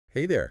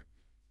Hey there.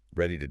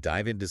 Ready to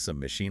dive into some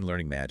machine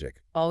learning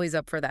magic? Always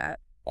up for that.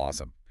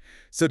 Awesome.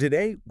 So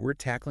today, we're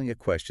tackling a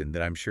question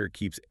that I'm sure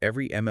keeps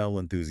every ML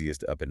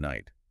enthusiast up at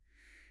night.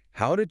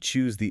 How to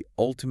choose the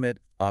ultimate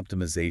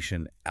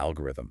optimization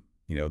algorithm.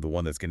 The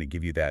one that's going to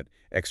give you that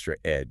extra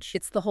edge.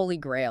 It's the holy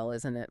grail,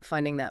 isn't it?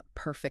 Finding that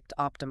perfect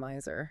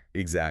optimizer.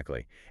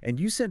 Exactly.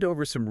 And you sent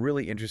over some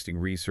really interesting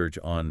research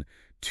on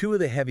two of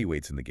the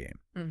heavyweights in the game.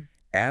 Mm.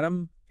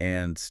 Atom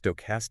and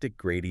Stochastic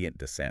Gradient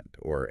Descent,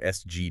 or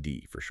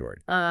SGD for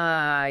short.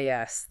 Ah,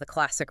 yes, the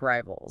classic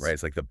rivals. Right?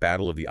 It's like the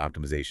battle of the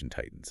optimization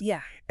titans.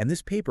 Yeah. And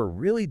this paper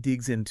really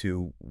digs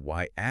into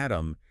why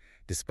Atom,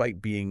 despite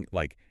being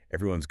like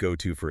everyone's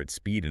go-to for its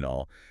speed and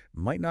all,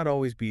 might not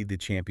always be the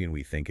champion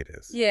we think it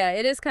is. Yeah,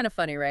 it is kind of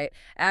funny, right?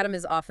 Atom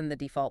is often the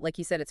default. Like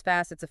you said, it's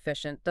fast, it's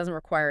efficient, doesn't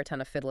require a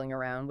ton of fiddling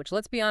around, which,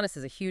 let's be honest,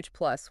 is a huge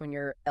plus when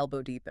you're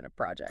elbow deep in a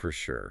project. For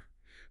sure.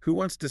 Who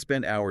wants to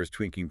spend hours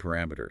tweaking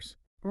parameters?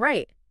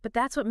 Right. But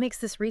that's what makes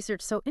this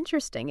research so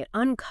interesting. It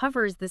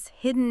uncovers this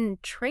hidden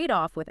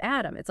trade-off with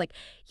Atom. It's like,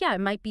 yeah, it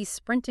might be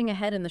sprinting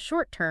ahead in the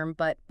short term,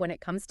 but when it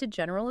comes to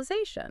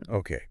generalization.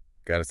 Okay,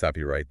 got to stop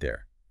you right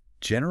there.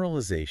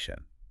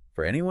 Generalization.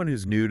 For anyone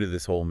who's new to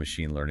this whole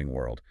machine learning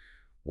world,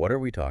 what are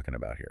we talking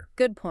about here?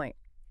 Good point.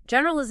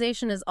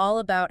 Generalization is all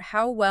about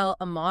how well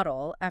a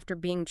model, after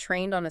being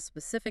trained on a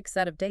specific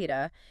set of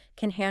data,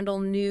 can handle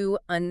new,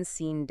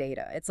 unseen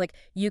data. It's like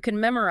you can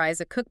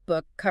memorize a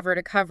cookbook cover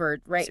to cover,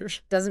 right?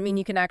 Doesn't mean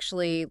you can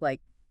actually,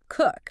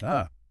 cook.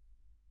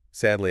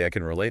 Sadly, I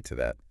can relate to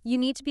that. You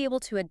need to be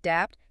able to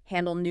adapt,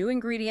 handle new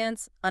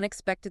ingredients,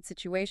 unexpected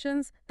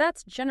situations.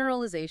 That's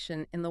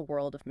generalization in the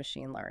world of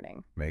machine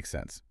learning. Makes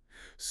sense.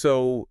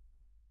 So,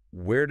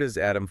 where does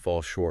Atom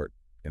fall short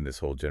in this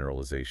whole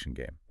generalization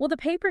game? Well, the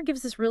paper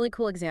gives this really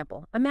cool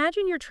example.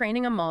 Imagine you're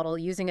training a model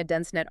using a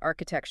dense net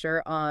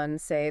architecture on,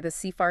 say, the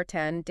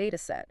CFAR10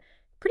 dataset.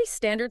 Pretty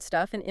standard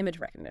stuff in image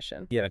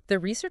recognition. Yeah. The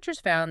researchers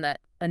found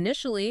that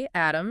initially,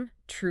 Atom,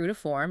 true to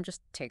form,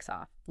 just takes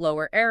off.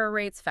 Lower error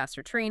rates,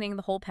 faster training,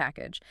 the whole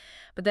package.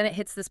 But then it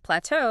hits this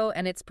plateau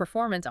and its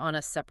performance on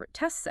a separate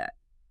test set,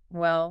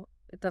 well,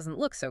 it doesn't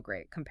look so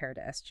great compared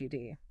to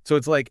SGD. So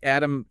it's like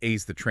Atom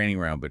aced the training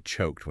round but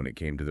choked when it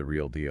came to the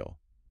real deal.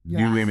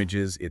 New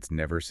images it's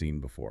never seen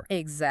before.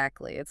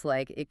 Exactly. It's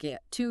like it got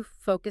too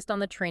focused on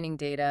the training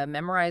data,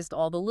 memorized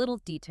all the little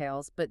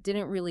details, but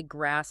didn't really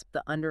grasp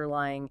the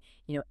underlying,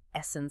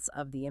 essence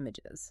of the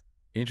images.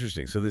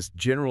 Interesting. So this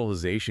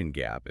generalization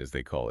gap, as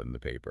they call it in the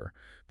paper,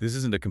 this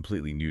isn't a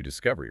completely new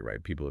discovery,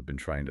 right? People have been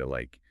trying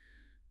to,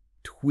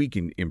 tweak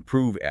and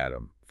improve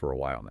Atom for a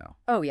while now.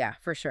 Oh, yeah,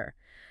 for sure.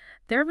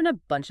 There have been a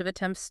bunch of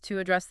attempts to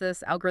address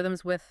this,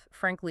 algorithms with,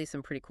 frankly,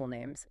 some pretty cool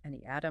names.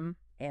 Any Atom,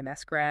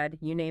 AMS grad,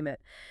 you name it.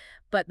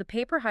 But the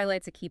paper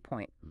highlights a key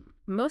point.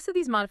 Most of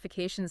these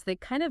modifications, they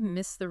kind of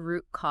miss the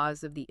root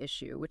cause of the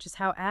issue, which is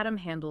how Atom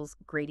handles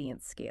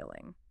gradient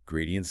scaling.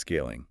 Gradient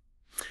scaling.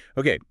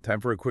 Okay, time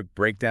for a quick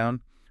breakdown.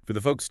 For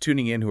the folks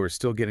tuning in who are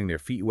still getting their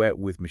feet wet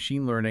with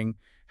machine learning,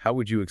 how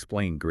would you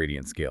explain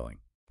gradient scaling?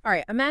 All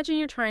right, imagine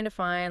you're trying to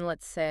find,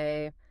 let's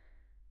say,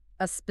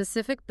 a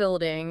specific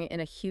building in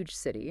a huge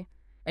city,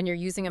 and you're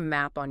using a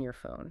map on your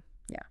phone.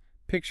 Yeah.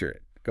 Picture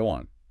it. Go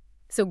on.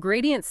 So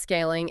gradient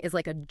scaling is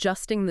like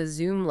adjusting the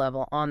zoom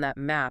level on that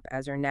map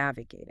as you're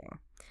navigating.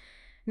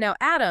 Now,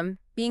 Atom,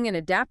 being an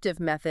adaptive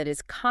method,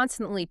 is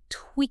constantly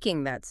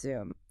tweaking that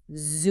zoom,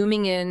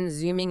 zooming in,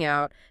 zooming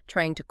out,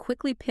 trying to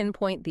quickly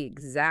pinpoint the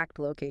exact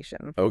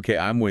location. Okay,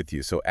 I'm with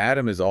you. So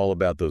Atom is all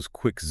about those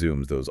quick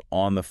zooms, those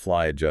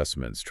on-the-fly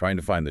adjustments, trying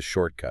to find the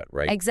shortcut,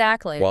 right?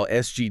 Exactly. While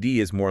SGD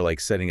is more like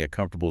setting a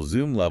comfortable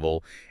zoom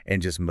level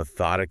and just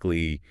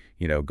methodically,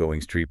 going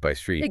street by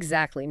street.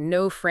 Exactly.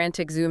 No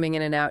frantic zooming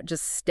in and out,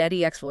 just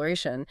steady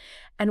exploration.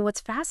 And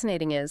what's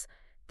fascinating is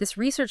this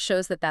research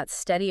shows that that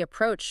steady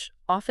approach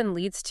often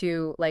leads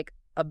to,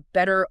 a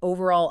better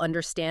overall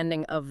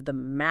understanding of the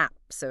map,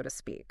 so to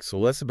speak. So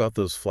less about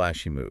those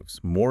flashy moves,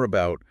 more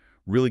about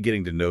really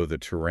getting to know the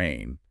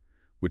terrain,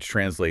 which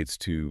translates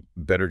to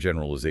better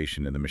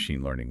generalization in the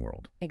machine learning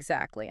world.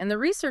 Exactly. And the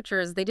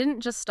researchers, they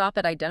didn't just stop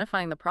at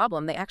identifying the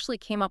problem. They actually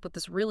came up with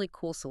this really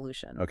cool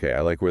solution. Okay,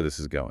 I like where this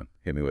is going.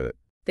 Hit me with it.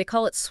 They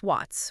call it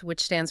SWATS,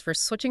 which stands for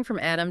switching from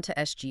Atom to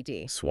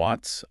SGD.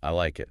 SWATS, I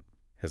like it.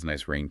 Has a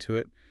nice ring to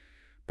it.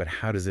 But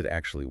how does it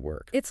actually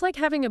work? It's like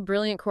having a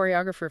brilliant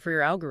choreographer for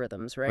your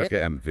algorithms, right?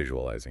 Okay, I'm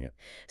visualizing it.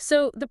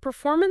 So the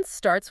performance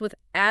starts with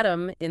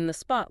Atom in the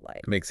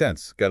spotlight. Makes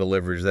sense. Got to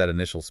leverage that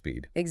initial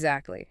speed.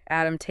 Exactly.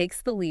 Atom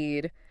takes the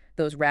lead,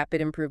 those rapid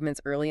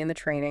improvements early in the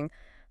training.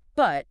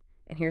 But,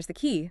 and here's the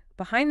key,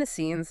 behind the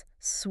scenes,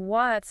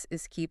 SWATS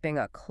is keeping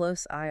a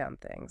close eye on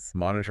things.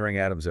 Monitoring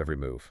Atom's every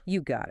move.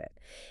 You got it.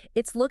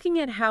 It's looking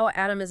at how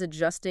Atom is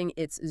adjusting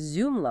its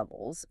zoom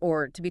levels,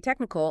 or to be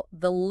technical,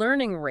 the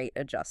learning rate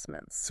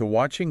adjustments. So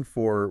watching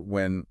for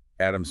when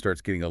Atom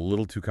starts getting a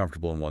little too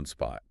comfortable in one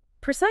spot.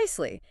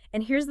 Precisely.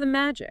 And here's the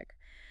magic.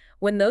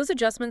 When those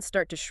adjustments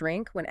start to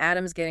shrink, when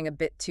Atom's getting a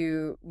bit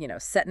too,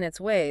 set in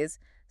its ways,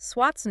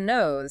 SWATS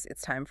knows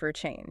it's time for a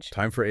change.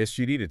 Time for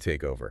SGD to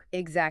take over.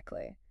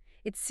 Exactly.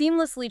 It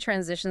seamlessly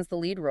transitions the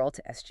lead role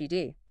to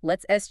SGD.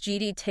 Lets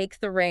SGD take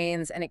the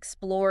reins and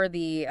explore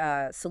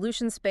the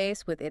solution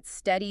space with its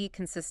steady,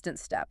 consistent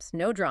steps.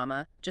 No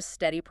drama, just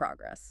steady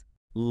progress.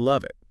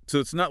 Love it. So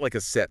it's not like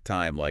a set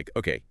time like,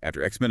 okay,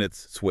 after X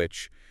minutes,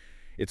 switch.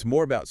 It's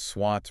more about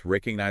SWATS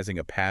recognizing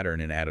a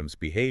pattern in Adam's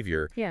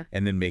behavior Yeah.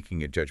 and then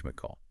making a judgment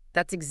call.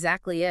 That's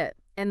exactly it.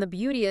 And the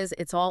beauty is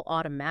it's all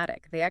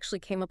automatic. They actually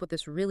came up with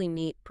this really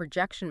neat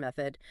projection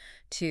method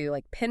to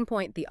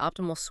pinpoint the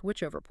optimal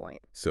switchover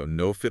point. So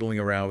no fiddling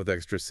around with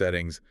extra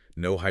settings,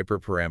 no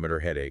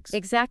hyperparameter headaches.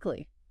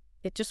 Exactly.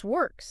 It just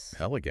works.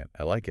 Elegant.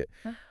 I like it.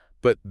 Huh.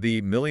 But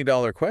the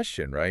million-dollar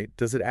question, right?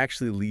 Does it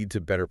actually lead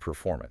to better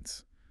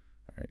performance?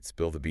 All right,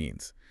 spill the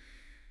beans.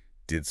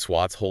 Did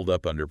SWATS hold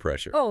up under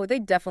pressure? Oh, they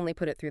definitely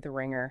put it through the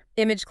ringer.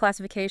 Image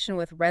classification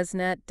with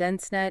ResNet,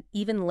 DenseNet,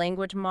 even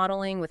language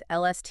modeling with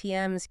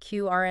LSTMs,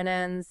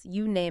 QRNNs,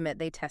 you name it,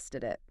 they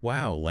tested it.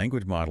 Wow,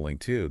 language modeling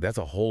too. That's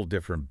a whole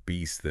different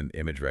beast than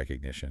image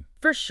recognition.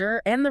 For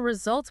sure, and the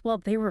results, well,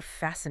 they were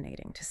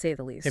fascinating, to say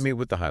the least. Hit me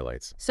with the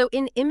highlights. So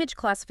in image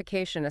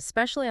classification,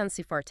 especially on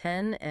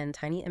CIFAR-10 and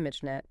Tiny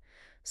ImageNet,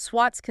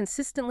 SWATS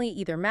consistently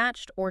either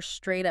matched or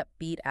straight up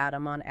beat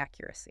Atom on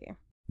accuracy.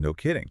 No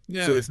kidding.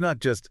 Yeah. So it's not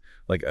just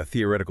like a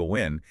theoretical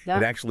win. Yeah.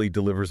 It actually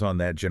delivers on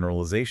that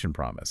generalization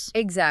promise.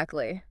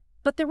 Exactly.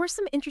 But there were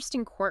some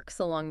interesting quirks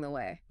along the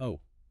way. Oh,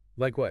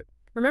 like what?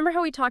 Remember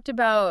how we talked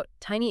about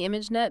Tiny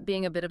ImageNet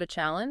being a bit of a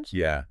challenge?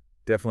 Yeah,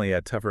 definitely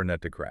a tougher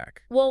nut to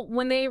crack. Well,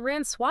 when they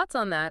ran SWATs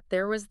on that,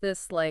 there was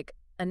this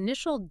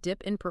initial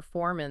dip in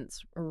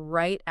performance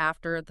right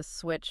after the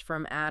switch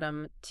from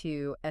Atom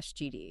to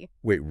SGD.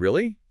 Wait,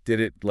 really? Did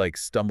it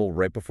stumble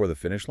right before the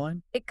finish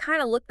line? It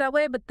kind of looked that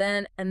way, but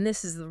then, and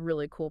this is the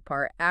really cool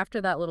part, after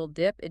that little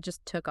dip, it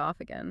just took off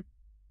again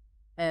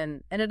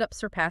and ended up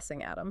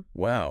surpassing Atom.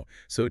 Wow.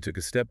 So it took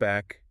a step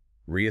back,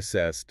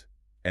 reassessed,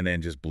 and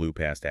then just blew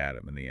past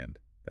Adam in the end.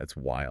 That's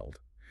wild.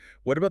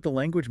 What about the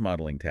language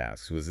modeling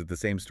tasks? Was it the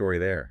same story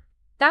there?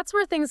 That's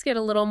where things get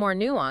a little more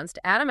nuanced.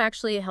 Atom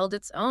actually held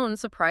its own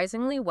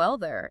surprisingly well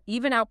there,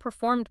 even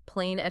outperformed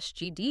plain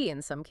SGD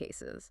in some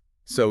cases.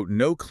 So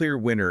no clear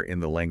winner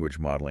in the language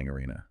modeling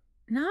arena.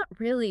 Not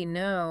really,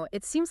 no.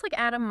 It seems like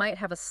Atom might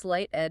have a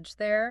slight edge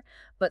there,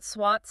 but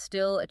SWAT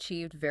still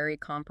achieved very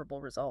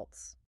comparable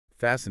results.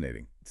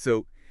 Fascinating.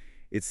 So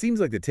it seems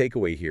like the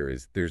takeaway here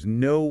is there's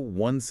no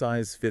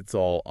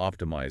one-size-fits-all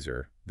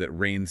optimizer that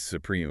reigns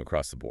supreme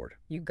across the board.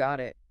 You got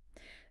it.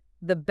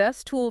 The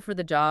best tool for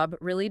the job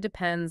really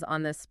depends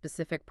on the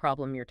specific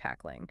problem you're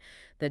tackling.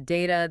 The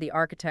data, the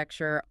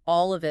architecture,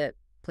 all of it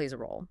plays a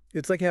role.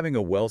 It's like having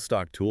a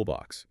well-stocked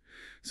toolbox.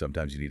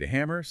 Sometimes you need a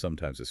hammer,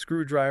 sometimes a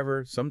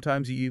screwdriver,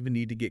 sometimes you even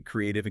need to get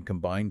creative and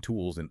combine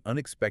tools in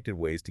unexpected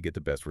ways to get the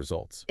best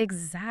results.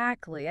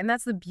 Exactly. And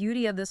that's the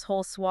beauty of this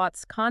whole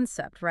SWATS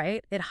concept,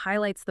 right? It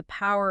highlights the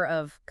power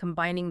of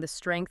combining the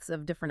strengths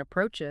of different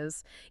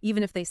approaches,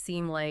 even if they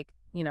seem like,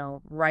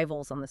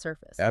 rivals on the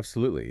surface.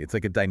 Absolutely. It's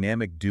like a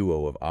dynamic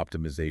duo of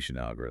optimization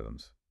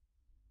algorithms.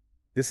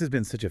 This has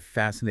been such a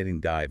fascinating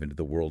dive into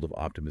the world of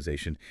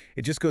optimization.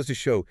 It just goes to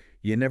show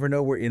you never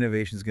know where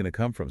innovation is going to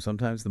come from.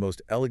 Sometimes the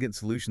most elegant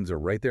solutions are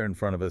right there in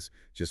front of us,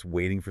 just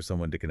waiting for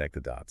someone to connect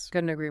the dots.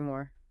 Couldn't agree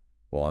more.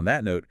 Well, on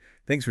that note,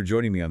 thanks for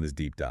joining me on this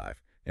deep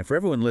dive. And for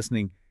everyone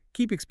listening,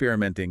 keep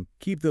experimenting,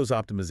 keep those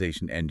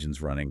optimization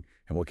engines running,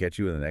 and we'll catch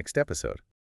you in the next episode.